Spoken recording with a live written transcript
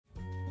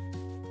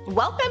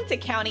Welcome to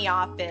County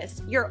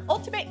Office, your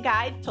ultimate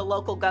guide to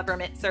local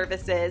government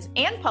services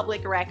and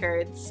public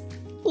records.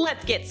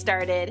 Let's get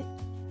started.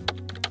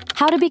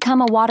 How to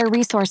become a water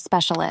resource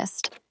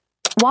specialist.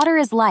 Water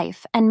is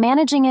life, and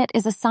managing it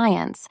is a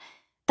science.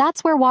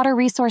 That's where water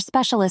resource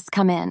specialists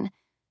come in.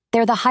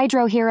 They're the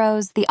hydro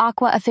heroes, the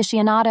aqua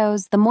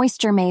aficionados, the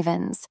moisture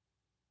mavens.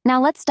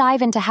 Now let's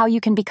dive into how you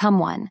can become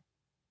one.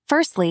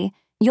 Firstly,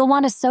 you'll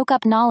want to soak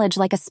up knowledge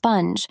like a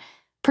sponge.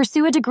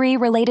 Pursue a degree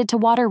related to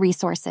water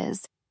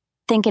resources.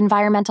 Think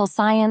environmental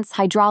science,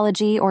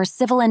 hydrology, or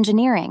civil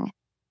engineering.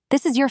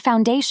 This is your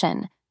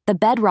foundation, the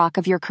bedrock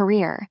of your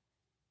career.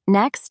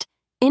 Next,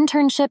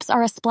 internships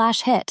are a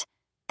splash hit.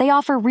 They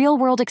offer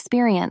real-world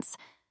experience.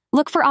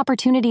 Look for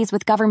opportunities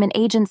with government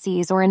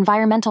agencies or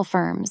environmental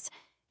firms.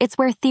 It's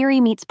where theory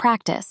meets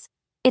practice.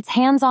 It's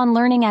hands-on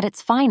learning at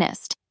its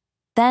finest.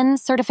 Then,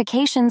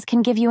 certifications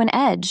can give you an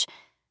edge.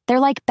 They're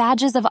like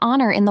badges of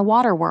honor in the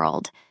water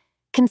world.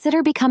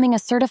 Consider becoming a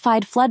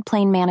certified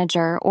floodplain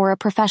manager or a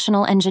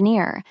professional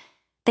engineer.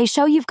 They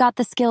show you've got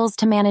the skills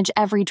to manage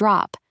every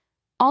drop.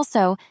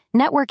 Also,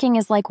 networking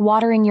is like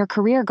watering your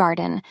career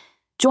garden.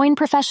 Join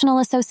professional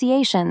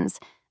associations,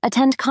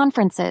 attend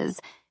conferences,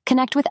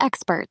 connect with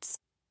experts.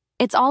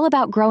 It's all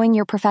about growing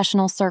your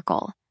professional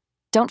circle.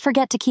 Don't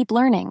forget to keep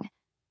learning.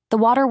 The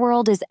water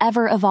world is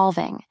ever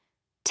evolving.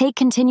 Take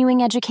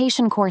continuing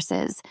education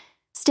courses.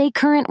 Stay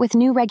current with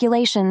new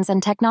regulations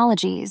and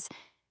technologies.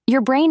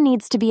 Your brain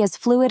needs to be as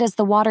fluid as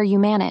the water you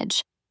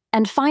manage.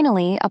 And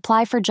finally,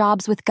 apply for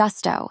jobs with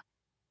gusto.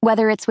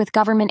 Whether it's with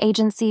government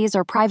agencies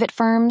or private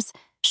firms,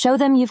 show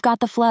them you've got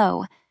the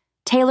flow.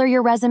 Tailor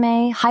your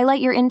resume, highlight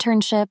your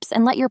internships,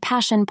 and let your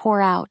passion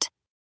pour out.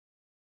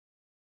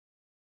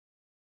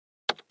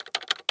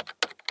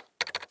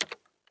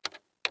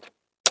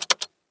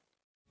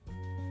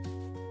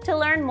 To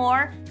learn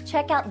more,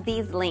 check out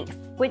these links,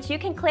 which you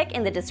can click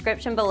in the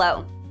description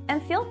below.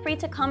 And feel free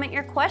to comment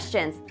your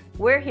questions.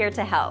 We're here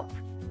to help.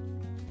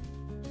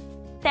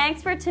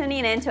 Thanks for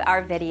tuning in to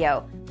our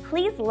video.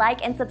 Please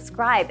like and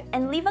subscribe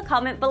and leave a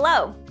comment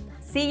below.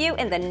 See you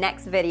in the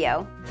next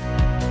video.